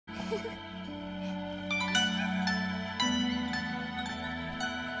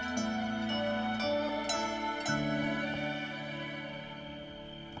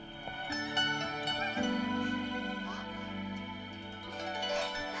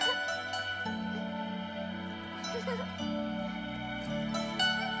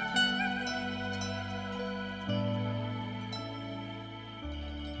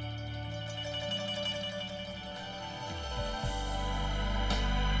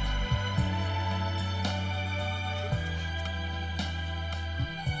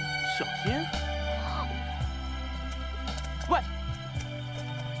小天，喂，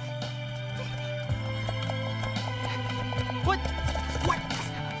喂，喂！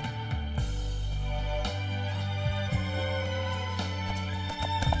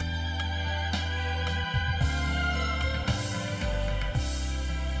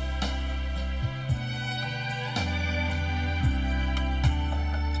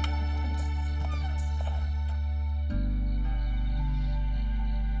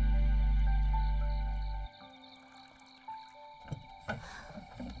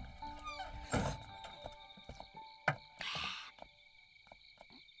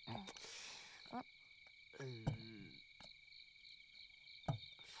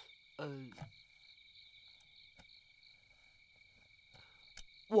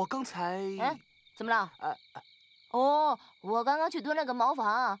我刚才……哎，怎么了？哦，我刚刚去蹲了个茅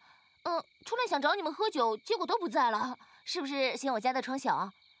房，出来想找你们喝酒，结果都不在了，是不是嫌我家的床小？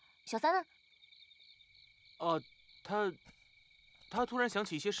小三呢？他突然想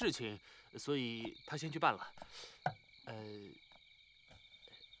起一些事情，所以他先去办了。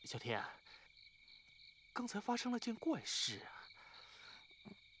小天啊，刚才发生了件怪事啊。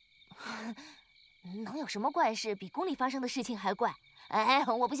能有什么怪事比宫里发生的事情还怪？哎，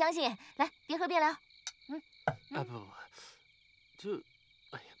我不相信。来，边喝边聊。不，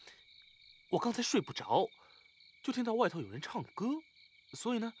哎呀，我刚才睡不着，就听到外头有人唱歌，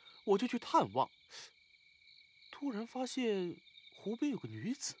所以呢，我就去探望。突然发现湖边有个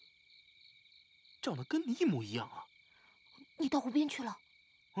女子，长得跟你一模一样啊！你到湖边去了？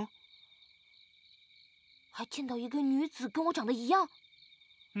还见到一个女子跟我长得一样？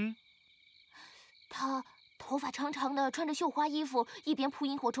她头发长长的，穿着绣花衣服，一边扑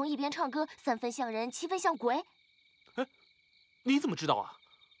萤火虫一边唱歌，3分像人，7分像鬼。哎，你怎么知道啊？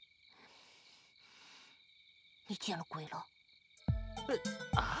你见了鬼了？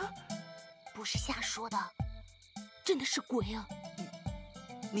不是瞎说的，真的是鬼啊！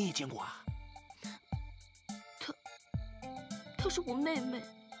你也见过啊？她是我妹妹。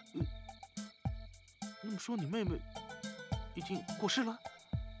那么说你妹妹已经过世了？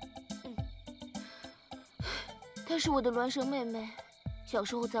她是我的孪生妹妹，小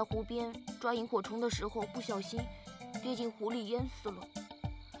时候在湖边抓萤火虫的时候不小心跌进湖里淹死了。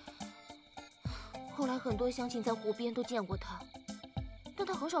后来很多乡亲在湖边都见过她，但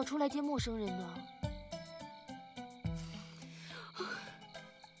她很少出来见陌生人的。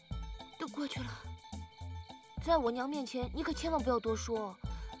都过去了，在我娘面前你可千万不要多说，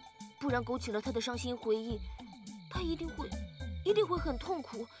不然勾起了她的伤心回忆，她一定会很痛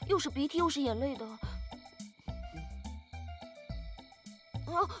苦，又是鼻涕又是眼泪的。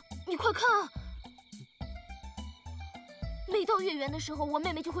你快看啊！每到月圆的时候，我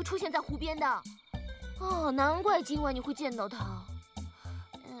妹妹就会出现在湖边的。难怪今晚你会见到她。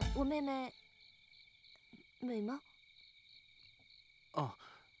我妹妹美吗？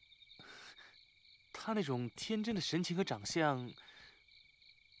她那种天真的神情和长相，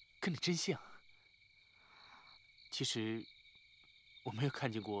跟你真像。其实我没有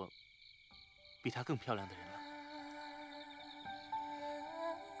看见过比她更漂亮的人了。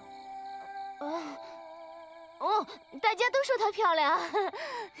大家都说她漂亮。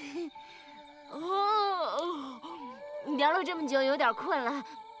聊了这么久，有点困了。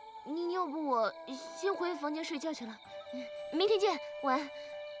你要不我先回房间睡觉去了。明天见，晚安。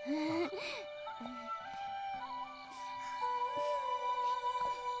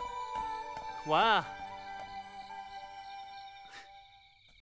晚安。